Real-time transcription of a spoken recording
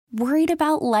Worried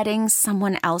about letting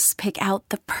someone else pick out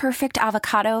the perfect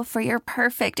avocado for your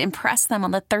perfect impress them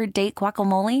on the third date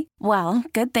guacamole? Well,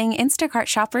 good thing Instacart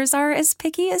shoppers are as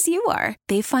picky as you are.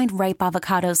 They find ripe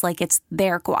avocados like it's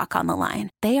their guac on the line.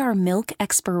 They are milk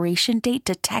expiration date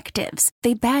detectives.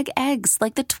 They bag eggs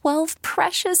like the 12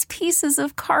 precious pieces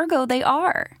of cargo they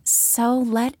are. So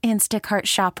let Instacart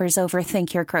shoppers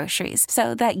overthink your groceries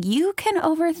so that you can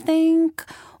overthink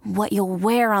what you'll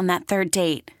wear on that third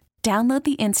date. Download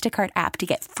the Instacart app to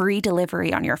get free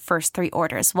delivery on your first 3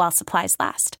 orders while supplies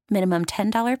last. Minimum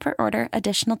 $10 per order.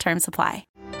 Additional terms apply.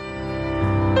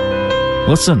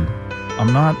 Listen,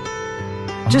 I'm not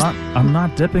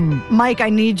dipping. Mike,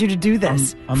 I need you to do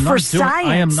this. I'm for not science.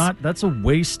 I am not. That's a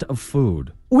waste of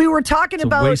food. We were talking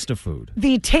about a waste of food.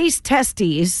 The taste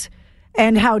testes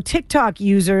and how TikTok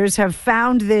users have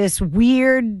found this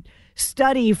weird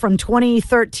study from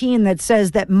 2013 that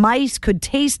says that mice could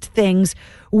taste things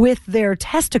with their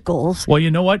testicles. Well,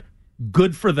 you know what?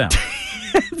 Good for them.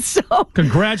 So,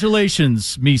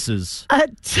 congratulations, Mises. A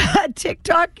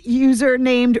TikTok user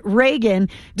named Reagan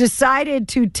decided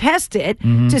to test it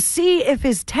to see if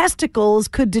his testicles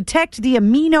could detect the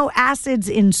amino acids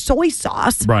in soy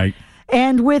sauce. Right.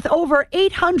 And with over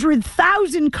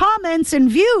 800,000 comments and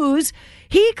views,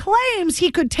 he claims he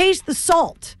could taste the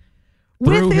salt.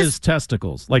 Through his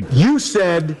testicles. Like you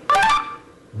said,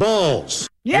 balls.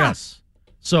 Yeah. Yes.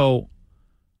 So,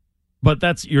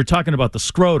 but you're talking about the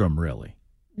scrotum, really.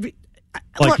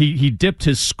 Like he dipped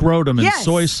his scrotum in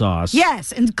soy sauce.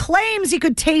 Yes, and claims he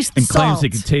could taste the salt. And claims he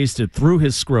could taste it through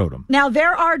his scrotum. Now,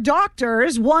 there are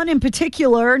doctors, one in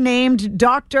particular named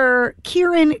Dr.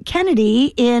 Kieran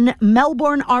Kennedy in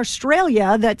Melbourne,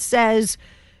 Australia, that says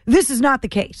this is not the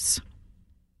case.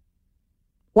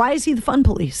 Why is he the fun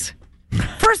police?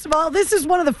 First of all, this is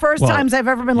one of the first times I've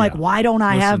ever been like, why don't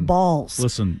I have balls?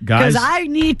 Listen, guys. Because I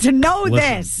need to know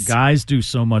this. Guys do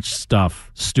so much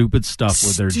stupid stuff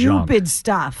with their junk. Stupid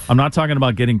stuff. I'm not talking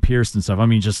about getting pierced and stuff. I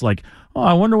mean, just like,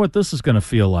 I wonder what this is going to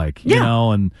feel like. Yeah. You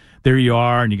know, and there you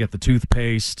are, and you get the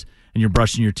toothpaste, and you're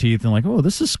brushing your teeth, and like, oh,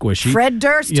 this is squishy. Fred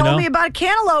Durst told me about a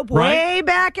cantaloupe way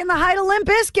back in the height of Limp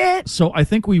Bizkit. So I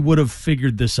think we would have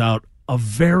figured this out a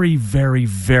very, very,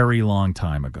 very long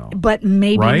time ago. But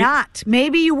maybe not.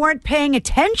 Maybe you weren't paying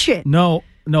attention. No,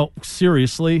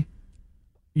 seriously.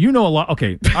 You know a lot.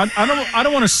 Okay, I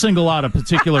don't want to single out a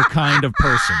particular kind of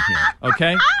person here,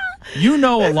 okay? You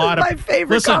know a lot of... my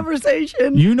favorite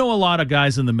conversation. You know a lot of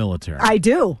guys in the military. I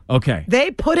do. Okay.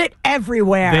 They put it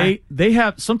everywhere. They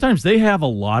have... Sometimes they have a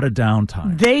lot of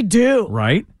downtime. They do.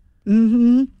 Right?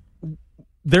 Mm-hmm.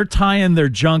 They're tying their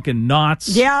junk in knots.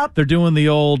 Yep. They're doing the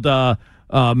old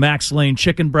Max Lane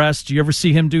chicken breast. Do you ever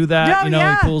see him do that?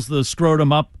 Yeah, he pulls the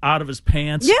scrotum up out of his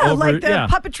pants. Yeah, like the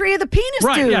puppetry of the penis dudes.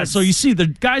 Right, yeah. So you see, the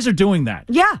guys are doing that.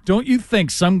 Yeah. Don't you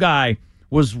think some guy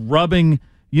was rubbing,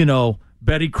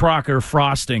 Betty Crocker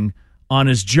frosting on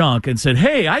his junk and said,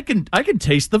 hey, I can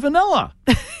taste the vanilla.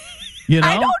 I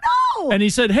don't know. And he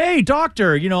said, hey,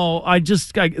 doctor,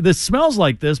 this smells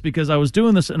like this because I was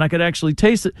doing this and I could actually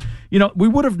taste it. We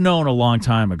would have known a long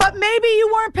time ago. But maybe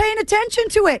you weren't paying attention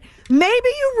to it. Maybe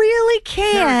you really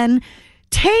can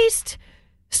taste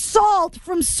salt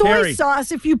from soy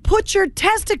sauce if you put your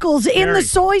testicles in the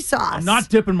soy sauce. I'm not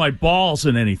dipping my balls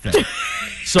in anything.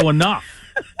 So enough.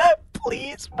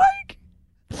 Please, Mike.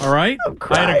 All right? I'm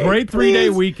crying. I had a great 3-day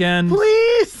weekend.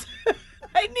 Please.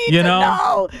 I need to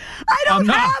know. I don't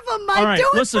have them.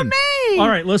 It for me. All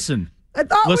right, listen. I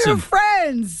thought we were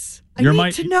friends. I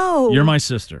need to know. You're my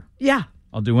sister. Yeah.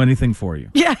 I'll do anything for you.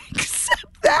 Yeah, except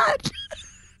that.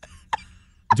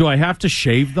 Do I have to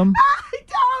shave them? I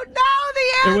don't know the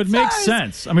answers. It would make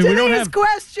sense. I mean, we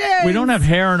don't have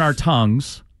hair in our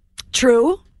tongues.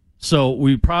 True. So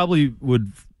we probably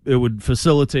it would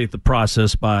facilitate the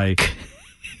process by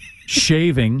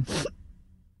shaving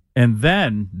and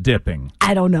then dipping.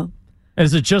 I don't know.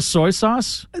 Is it just soy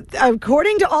sauce?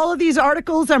 According to all of these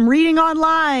articles I'm reading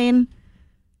online,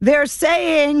 they're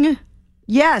saying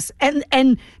yes.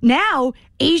 And now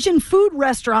Asian food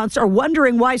restaurants are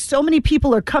wondering why so many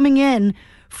people are coming in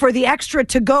for the extra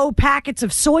to-go packets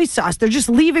of soy sauce. They're just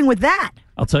leaving with that.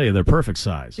 I'll tell you, they're perfect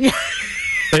size. Yeah.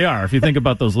 They are. If you think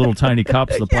about those little tiny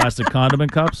cups, the plastic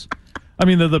condiment cups, I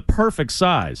mean, they're the perfect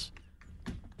size.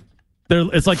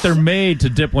 It's like they're made to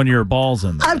dip when your balls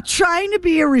in there. I'm trying to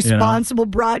be a responsible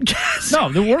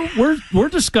broadcaster. No, we're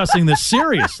discussing this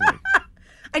seriously.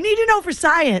 I need to know for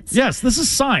science. Yes, this is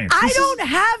science. I don't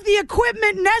have the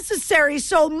equipment necessary,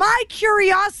 so my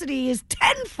curiosity is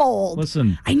tenfold.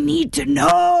 Listen. I need to know.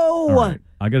 All right,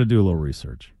 I got to do a little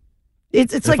research.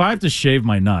 It's if like I have to shave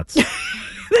my nuts,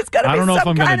 there's got to be I don't know if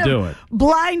I'm going to do it.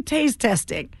 Blind taste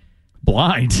testing.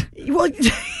 Blind. Well,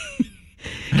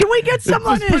 can we get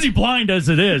someone It's pretty blind as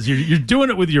it is. You're doing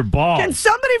it with your balls. Can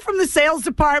somebody from the sales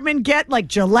department get like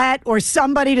Gillette or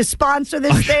somebody to sponsor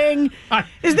this thing?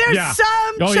 Is there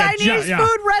some Chinese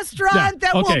food restaurant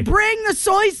that will bring the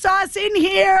soy sauce in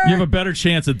here? You have a better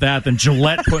chance at that than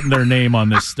Gillette putting their name on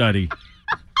this study.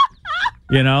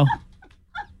 You know?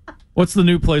 What's the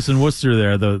new place in Worcester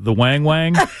there? The Wang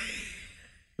Wang?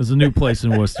 There's a new place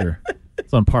in Worcester.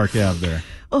 It's on Park Ave there.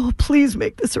 Oh, please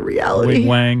make this a reality. Wing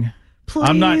Wang. Please.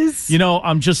 I'm not,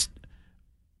 I'm just,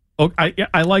 I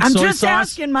like I'm soy just sauce.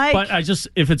 asking, Mike. But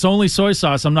if it's only soy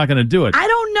sauce, I'm not going to do it. I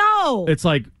don't know. It's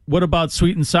like, what about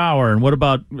sweet and sour? And what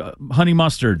about honey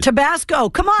mustard? Tabasco.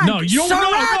 Come on. No, you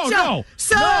don't. No.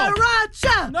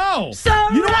 Sriracha. No.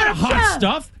 Sriracha. You don't want hot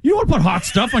stuff. You don't want to put hot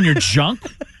stuff on your junk.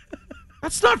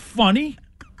 That's not funny.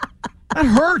 That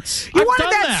hurts. You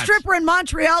wanted that stripper in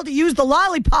Montreal to use the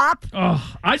lollipop.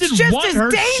 I didn't want her.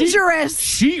 It's just as dangerous.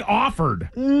 She offered.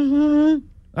 Mm-hmm.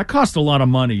 That cost a lot of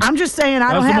money. I'm just saying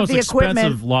I don't have the equipment. That was the most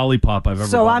expensive lollipop I've ever bought.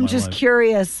 So I'm just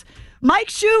curious. Mike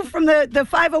Shue from the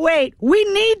 508. We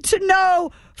need to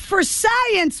know for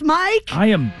science, Mike. I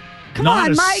am Come not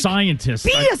on, a Mike. scientist.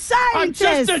 Be a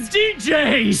scientist. I'm just a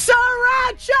DJ.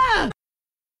 Sriracha.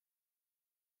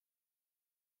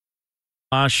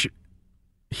 Josh,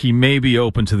 he may be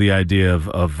open to the idea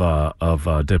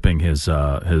of dipping his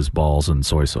balls in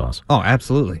soy sauce. Oh,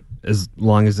 absolutely. As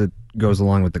long as it goes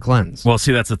along with the cleanse. Well,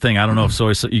 see, that's the thing. I don't know if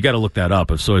soy sauce... You got to look that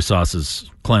up, if soy sauce is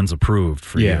cleanse approved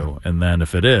for you. And then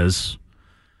if it is...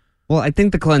 Well, I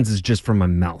think the cleanse is just from my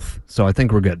mouth, so I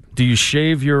think we're good. Do you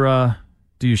shave your...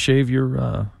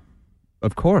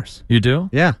 Of course. You do?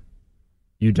 Yeah.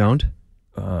 You don't?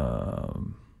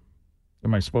 Am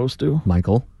I supposed to?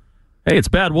 Michael? Hey, it's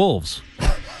Bad Wolves.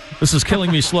 This is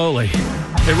killing me slowly.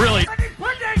 It really... How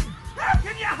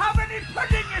can you have any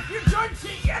pudding if you don't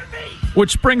see your meat?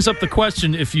 Which brings up the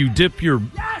question, if you dip your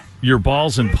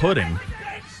balls in pudding,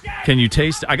 can you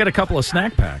taste... I got a couple of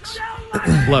snack packs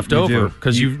left over,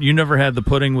 because you never had the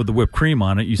pudding with the whipped cream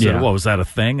on it. You said, well, was that a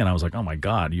thing? And I was like, oh my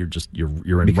God, you're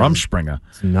in Rumspringa.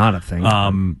 It's not a thing.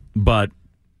 But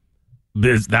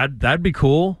that'd be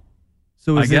cool.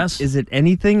 So is it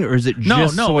anything, or is it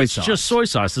just soy sauce? It's just soy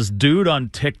sauce. This dude on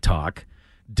TikTok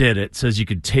did it, says you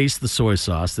could taste the soy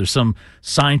sauce. There's some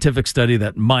scientific study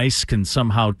that mice can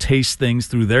somehow taste things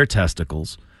through their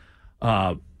testicles.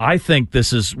 I think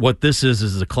this is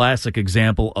a classic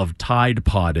example of Tide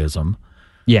Podism.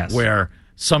 Yes. Where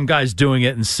some guy's doing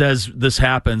it and says this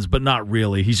happens, but not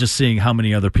really. He's just seeing how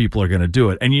many other people are going to do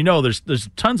it. And there's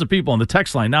tons of people on the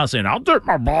text line now saying, I'll dip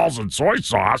my balls in soy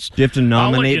sauce. Do you have to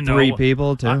nominate 3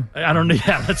 people, too? I don't know.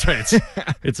 Yeah, that's right.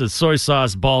 It's a soy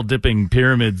sauce ball dipping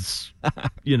pyramids,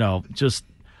 Just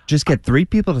get 3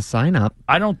 people to sign up.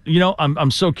 I don't,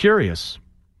 I'm so curious.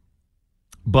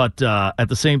 But at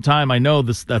the same time, I know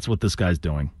that's what this guy's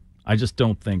doing. I just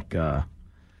don't think, it's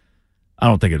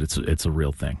a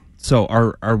real thing. So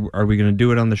are we going to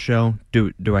do it on the show?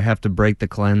 Do I have to break the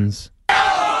cleanse?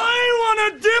 I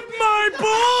want to dip my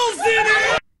balls in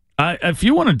it. If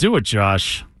you want to do it,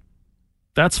 Josh,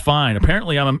 that's fine.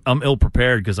 Apparently, I'm ill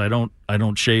prepared because I don't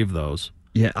shave those.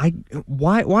 Yeah,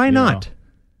 why not?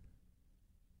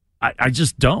 I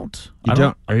just don't. You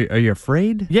don't. Are you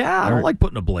afraid? Yeah, I don't like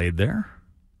putting a blade there.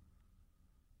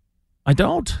 I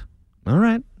don't. All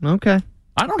right. Okay.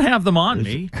 I don't have them on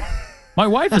me. My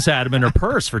wife has had them in her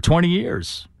purse for 20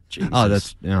 years. Jesus. Oh,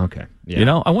 that's okay.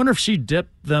 Yeah. I wonder if she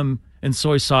dipped them in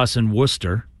soy sauce in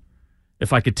Worcester.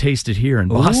 If I could taste it here in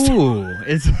Boston. Ooh,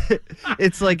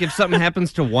 it's like if something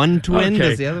happens to one twin,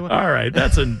 does the other one? All right,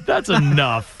 that's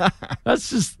enough.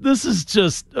 This is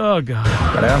just oh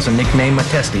God. But I also nicknamed my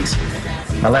testes.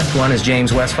 My left one is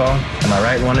James Westfall, and my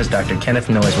right one is Dr. Kenneth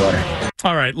Noisewater.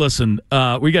 All right, listen,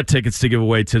 we got tickets to give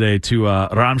away today to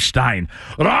Rammstein.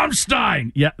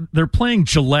 Rammstein! Yeah, they're playing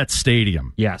Gillette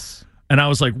Stadium. Yes. And I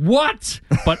was like, what?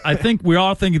 But I think we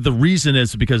all think the reason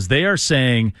is because they are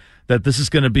saying that this is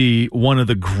going to be one of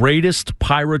the greatest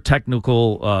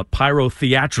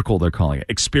pyrotheatrical, they're calling it,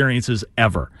 experiences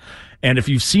ever. And if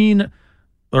you've seen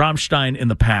Rammstein in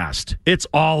the past, it's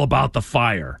all about the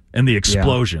fire and the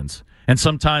explosions. Yeah. And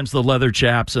sometimes the leather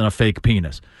chaps and a fake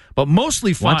penis. But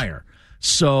mostly fire. What?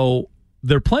 So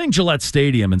they're playing Gillette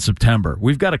Stadium in September.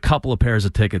 We've got a couple of pairs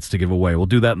of tickets to give away. We'll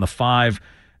do that in the 5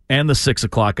 and the 6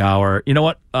 o'clock hour. You know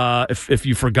what? If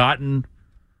you've forgotten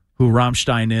who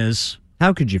Rammstein is,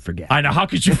 How could you forget? I know. How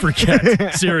could you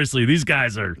forget? Seriously, these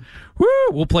guys are. Woo!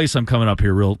 We'll play some coming up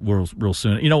here real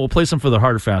soon. We'll play some for the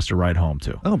harder, faster ride home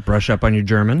too. Oh, brush up on your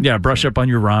German. Yeah, brush up on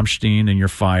your Rammstein and your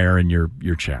Fire and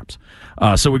your chaps.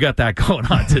 So we got that going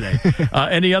on today.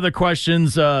 Any other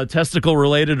questions, testicle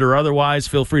related or otherwise?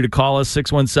 Feel free to call us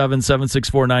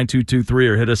 617-764-9223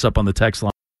 or hit us up on the text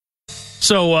line.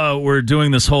 So we're doing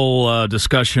this whole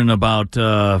discussion about.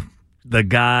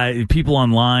 People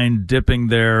online dipping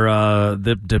their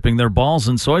balls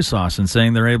in soy sauce and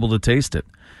saying they're able to taste it.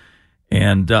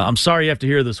 And I'm sorry you have to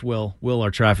hear this, Will. Will, our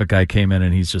traffic guy, came in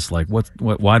and he's just like, what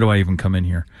why do I even come in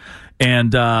here?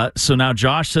 And so now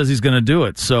Josh says he's going to do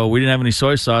it. So we didn't have any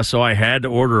soy sauce, so I had to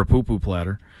order a poo-poo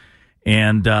platter.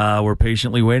 And we're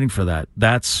patiently waiting for that.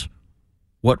 That's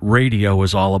what radio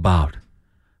is all about.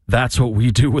 That's what we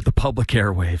do with the public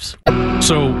airwaves.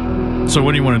 So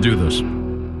when do you want to do this?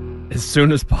 As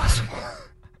soon as possible.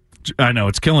 I know,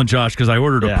 it's killing Josh because I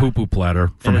ordered a poo-poo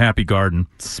platter from Happy Garden.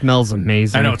 It smells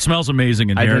amazing. I know, it smells amazing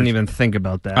in here. I didn't even think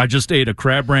about that. I just ate a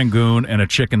crab rangoon and a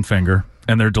chicken finger,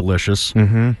 and they're delicious.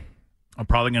 Mm-hmm. I'm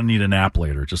probably going to need a nap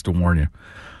later, just to warn you.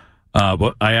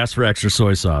 But I asked for extra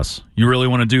soy sauce. You really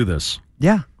want to do this?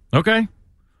 Yeah. Okay.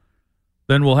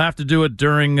 Then we'll have to do it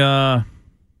during the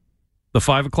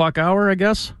 5 o'clock hour, I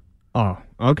guess. Oh,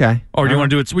 okay. Or do you want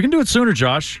to do it? We can do it sooner,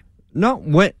 Josh. No,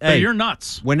 hey, you're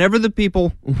nuts. Whenever the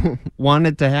people want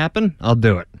it to happen, I'll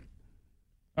do it.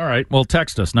 All right. Well,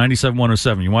 text us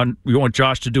 97107. You want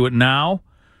Josh to do it now,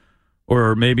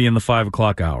 or maybe in the 5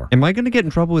 o'clock hour? Am I going to get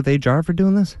in trouble with HR for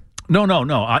doing this?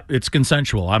 No. It's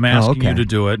consensual. I'm asking you to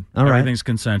do it. All right. Everything's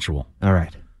consensual. All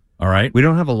right. All right. We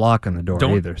don't have a lock on the door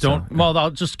either. Well,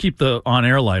 I'll just keep the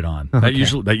on-air light on. Okay.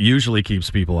 That usually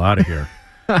keeps people out of here.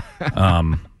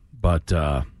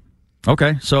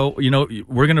 Okay, so,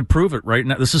 we're going to prove it right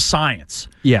now. This is science.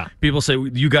 Yeah. People say,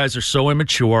 you guys are so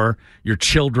immature. You're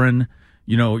children.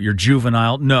 You're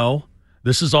juvenile. No,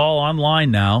 this is all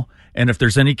online now. And if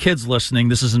there's any kids listening,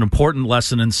 this is an important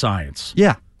lesson in science.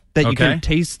 Yeah, that you can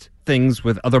taste things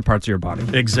with other parts of your body.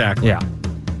 Exactly. Yeah.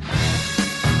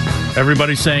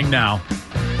 Everybody's saying now.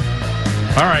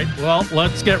 All right, well,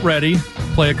 let's get ready.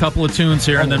 Play a couple of tunes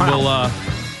here, and then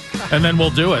we'll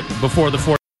do it before the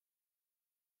 4th.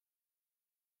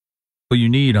 You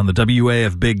need on the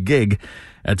WAF Big Gig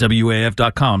at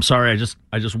WAF.com. Sorry, I just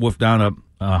woofed down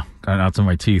got out of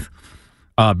my teeth.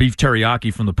 Beef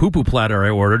teriyaki from the poo-poo platter I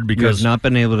ordered because... You have not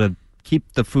been able to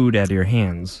keep the food out of your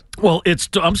hands. Well,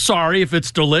 I'm sorry if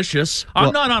it's delicious.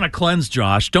 I'm not on a cleanse,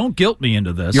 Josh. Don't guilt me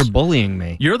into this. You're bullying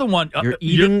me. You're the one... You're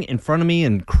eating in front of me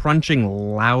and crunching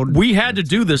loud... We had to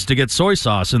do this to get soy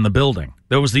sauce in the building.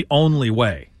 That was the only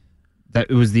way. That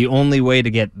it was the only way to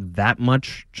get that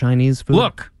much Chinese food?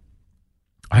 Look...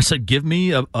 I said, give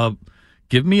me a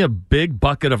big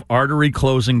bucket of artery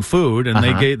closing food, and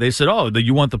they said, oh,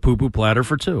 you want the poo-poo platter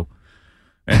for 2.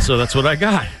 And so that's what I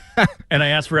got. And I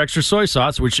asked for extra soy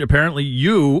sauce, which apparently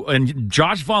you and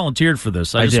Josh volunteered for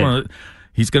this. I just want to.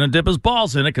 He's going to dip his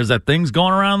balls in it because that thing's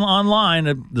going around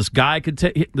online. This guy could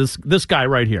take this guy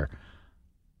right here.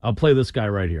 I'll play this guy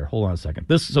right here. Hold on a second.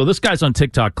 This guy's on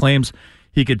TikTok, claims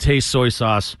he could taste soy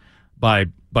sauce by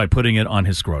putting it on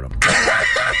his scrotum.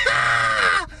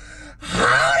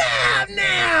 Hold up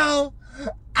now!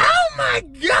 Oh my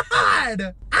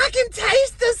God! I can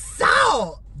taste the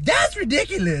salt! That's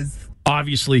ridiculous!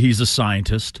 Obviously, he's a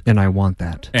scientist. And I want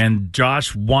that. And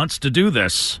Josh wants to do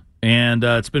this. And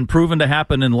it's been proven to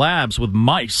happen in labs with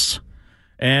mice.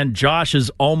 And Josh is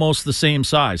almost the same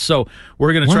size. So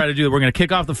we're going to try to do it. We're going to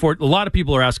kick off the 4th. A lot of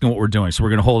people are asking what we're doing, so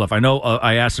we're going to hold off. I know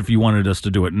I asked if you wanted us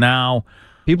to do it now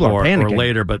people are panicking. Or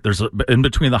later, but there's in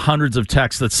between the hundreds of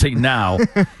texts that say now,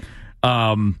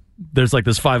 there's like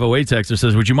this 508 text that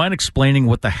says, would you mind explaining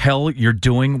what the hell you're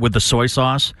doing with the soy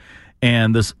sauce?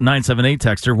 And this 978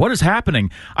 texter, what is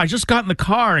happening? I just got in the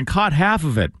car and caught half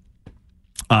of it.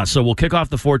 So we'll kick off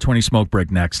the 420 smoke break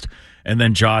next, and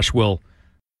then Josh will...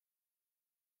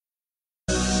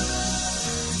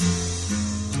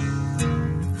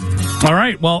 All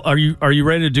right. Well, are you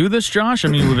ready to do this, Josh? I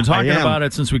mean, we've been talking about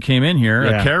it since we came in here.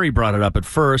 Yeah. Carrie brought it up at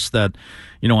first that,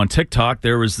 on TikTok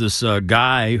there was this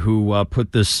guy who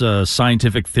put this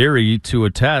scientific theory to a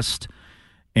test,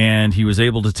 and he was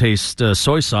able to taste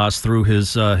soy sauce through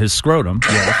his scrotum.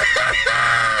 Yeah.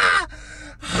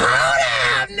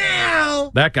 Hold up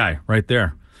now! That guy right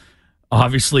there.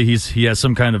 Obviously, he has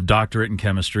some kind of doctorate in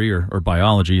chemistry or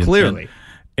biology. Clearly.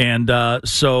 And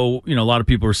so, a lot of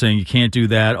people are saying you can't do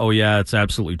that. Oh, yeah, it's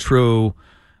absolutely true.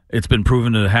 It's been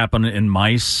proven to happen in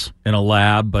mice in a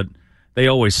lab, but they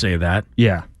always say that.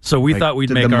 Yeah. So we thought we'd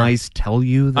make the mice tell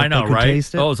you that I know, they could right?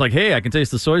 taste it? Oh, it's like, hey, I can taste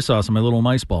the soy sauce in my little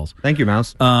mice balls. Thank you,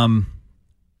 mouse.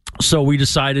 So we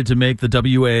decided to make the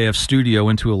WAF studio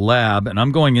into a lab, and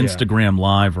I'm going Instagram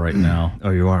Live right now.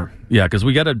 Oh, you are? Yeah, because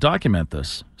we got to document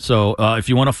this. So if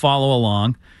you want to follow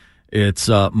along, it's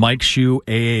Mike Shue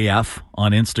AAF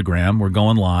on Instagram. We're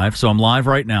going live. So I'm live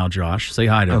right now, Josh. Say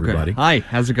hi to everybody. Hi,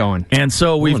 how's it going? And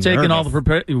so we've taken all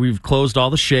we've closed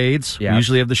all the shades. Yes. We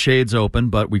usually have the shades open,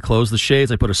 but we closed the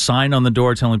shades. I put a sign on the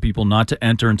door telling people not to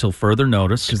enter until further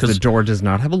notice. Because the door does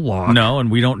not have a lock. No,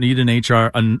 and we don't need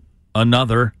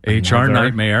another HR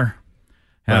nightmare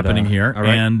happening here. All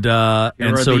right. And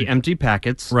Here are so the empty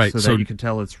packets, right, so that you can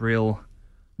tell it's real.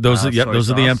 Those are soy the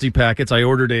sauce. empty packets. I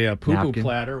ordered a poo-poo Napkin.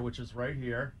 platter, which is right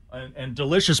here, and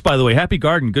delicious, by the way. Happy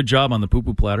Garden, good job on the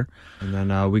poo-poo platter. And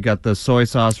then we got the soy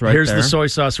sauce right Here's there. the soy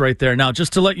sauce right there. Now,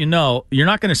 just to let you know, you're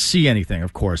not going to see anything,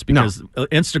 of course, because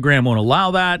Instagram won't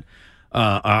allow that.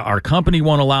 Our company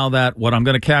won't allow that. What I'm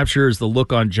going to capture is the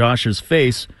look on Josh's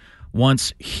face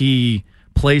once he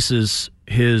places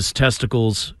his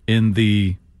testicles in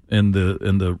the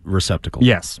receptacle.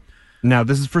 Yes. Now,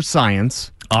 this is for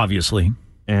science. Obviously.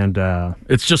 And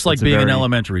it's just like being in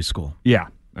elementary school. Yeah.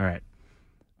 All right.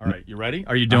 All right. You ready?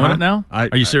 Are you doing it now? Are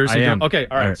you seriously I doing am. it? Okay.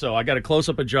 All right. So I got a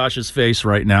close-up of Josh's face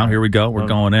right now. Here we go. We're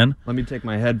going in. Let me take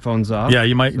my headphones off. Yeah,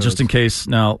 you might, just in case.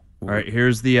 Now. All right.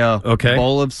 Here's the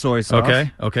bowl of soy sauce.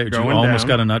 Okay. You almost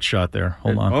got a nut shot there.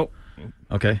 Hold on. Oh.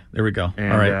 Okay. There we go.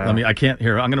 And, all right. I can't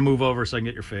hear. I'm going to move over so I can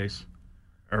get your face.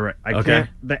 All right. I can't.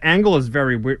 The angle is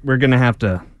very. We're going to have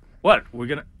to. What?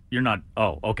 You're not.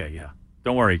 Oh, okay. Yeah.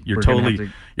 Don't worry. You're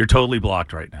totally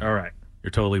blocked right now. All right.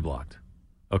 You're totally blocked.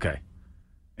 Okay.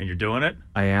 And you're doing it?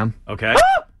 I am. Okay.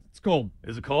 It's cold.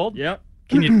 Is it cold? Yep.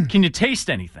 Can you taste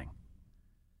anything?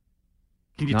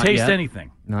 Can you Not taste yet.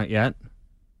 anything? Not yet.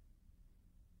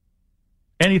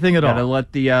 Anything at Gotta all?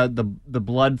 let the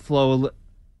blood flow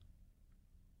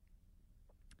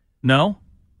No?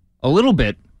 a little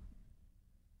bit.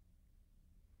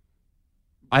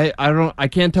 I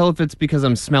can't tell if it's because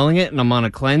I'm smelling it and I'm on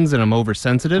a cleanse and I'm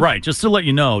oversensitive. Right. Just to let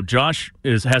you know, Josh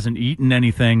hasn't eaten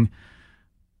anything.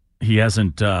 He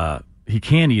hasn't. He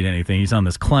can't eat anything. He's on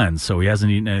this cleanse, so he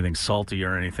hasn't eaten anything salty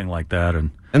or anything like that.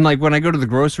 And like when I go to the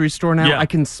grocery store now, I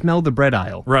can smell the bread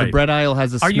aisle. Right. The bread aisle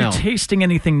has a smell. Are you tasting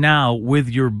anything now with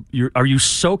your? Are you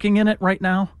soaking in it right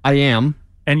now? I am.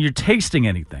 And you're tasting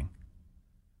anything?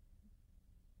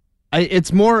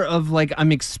 It's more of like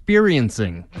I'm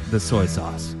experiencing the soy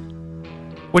sauce.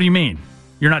 What do you mean?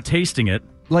 You're not tasting it?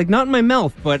 Like not in my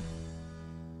mouth, but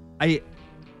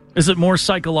Is it more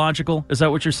psychological? Is that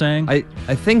what you're saying? I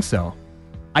think so.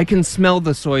 I can smell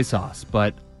the soy sauce,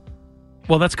 but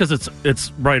well, that's because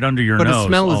it's right under your nose. But a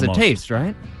smell almost. is a taste,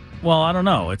 right? Well, I don't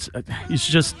know. It's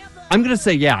just. I'm gonna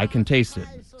say I can taste it.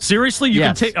 Seriously, you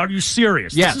Yes. can taste. Are you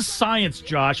serious? Yes. This is science,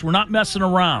 Josh. We're not messing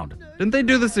around. Didn't they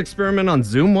do this experiment on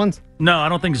Zoom once? No, I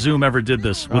don't think Zoom ever did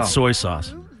this with soy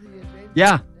sauce.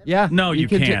 Yeah. No, you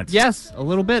can't. Yes, a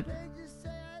little bit.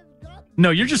 No,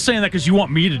 you're just saying that because you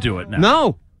want me to do it now.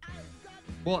 No.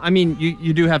 Well, I mean,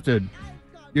 you do have to.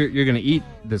 You're going to eat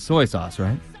the soy sauce,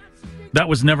 right? That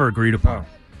was never agreed upon.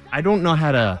 I don't know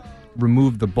how to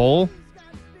remove the bowl.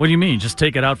 What do you mean? Just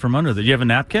take it out from under. Do you have a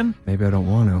napkin? Maybe I don't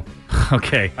want to.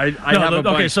 Okay. I have a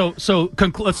bunch. So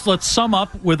let's sum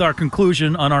up with our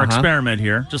conclusion on our experiment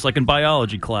here, just like in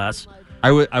biology class.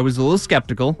 I was a little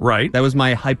skeptical. Right. That was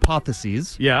my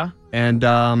hypothesis. Yeah. And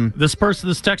this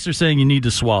texter saying you need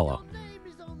to swallow.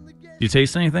 Do you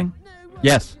taste anything?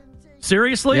 Yes.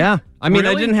 Seriously? Yeah. I mean,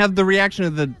 Really? I didn't have the reaction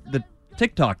of the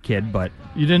TikTok kid, but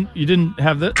You didn't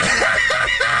have this?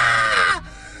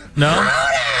 No? Hold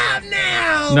out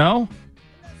now. No?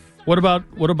 What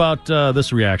about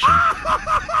this reaction?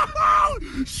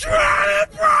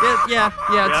 yeah.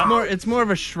 It's more of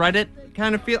a shred it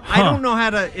kind of feel. I don't know how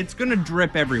to. It's gonna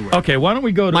drip everywhere. Okay, why don't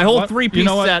we go to My whole three-piece you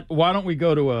know what? set. Why don't we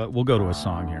go to we'll go to a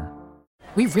song here.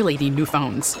 We really need new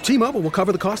phones. T-Mobile will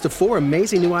cover the cost of 4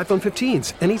 amazing new iPhone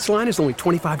 15s, and each line is only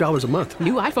 $25 a month.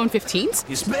 New iPhone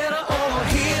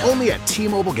 15s? Only at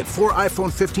T-Mobile, get 4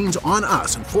 iPhone 15s on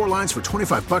us and 4 lines for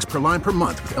 $25 per line per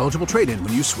month with eligible trade-in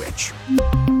when you switch.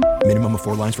 Minimum of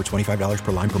 4 lines for $25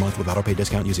 per line per month with autopay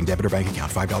discount using debit or bank account.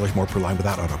 $5 more per line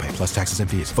without autopay, plus taxes and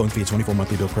fees. Phone fee at 24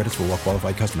 monthly bill credits for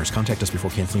well-qualified customers. Contact us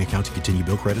before canceling account to continue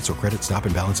bill credits or credit stop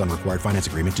and balance on required finance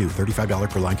agreement due. $35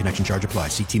 per line connection charge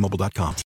applies. See T-Mobile.com.